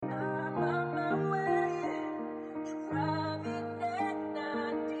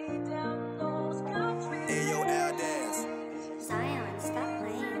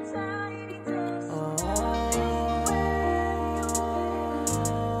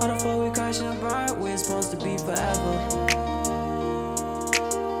How the fuck we crash and burn? We're supposed to be forever.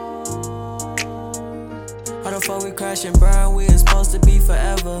 How the fuck we crash and burn? We ain't supposed to be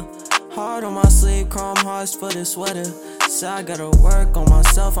forever. Heart on my sleeve, chrome hearts for the sweater. So I gotta work on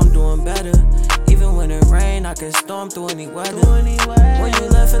myself, I'm doing better. Even when it rain, I can storm through any weather. When you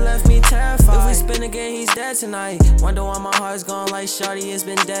left, it left me terrified. If we spin again, he's dead tonight. Wonder why my heart's gone like shawty, it's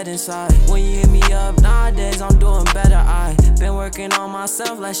been dead inside. When you hit me up nowadays, I'm doing better. I been working on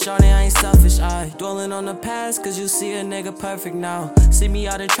myself like shawty, I ain't selfish. I dwelling on the past, cause you see a nigga perfect now. See me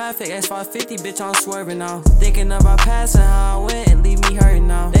out in traffic, X550, bitch, I'm swerving now. Thinking of our past and how I went and leave me hurting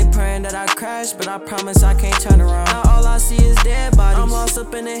now. They praying that I crash, but I promise I can't turn around. Now all I see is dead bodies. I'm lost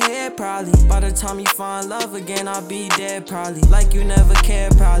up in the head probably. By the time you find love again, I'll be dead probably. Like you never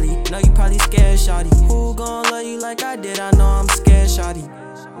cared probably. Know you probably scared, shawty. Who gon' love you like I did? I know I'm scared, shawty.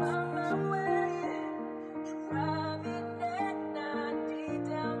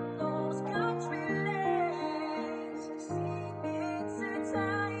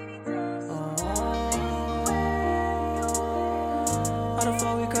 How the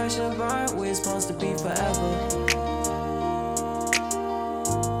fuck we crash and burn? We're supposed to be forever.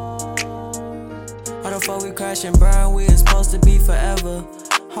 How the fuck we crash and burn? We ain't supposed to be forever.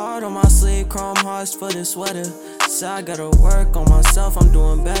 Heart on my sleeve, chrome hearts for the sweater. So I gotta work on myself, I'm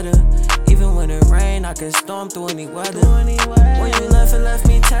doing better. Even when it rain, I can storm through any weather. When you left, it left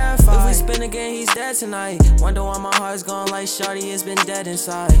me terrified. If we spin again, he's dead tonight. Wonder why my heart's gone like shawty, it's been dead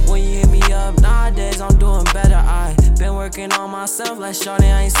inside. When you hit me up nowadays, I'm doing better. I been working on myself like shawty,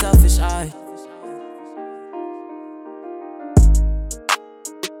 I ain't selfish. I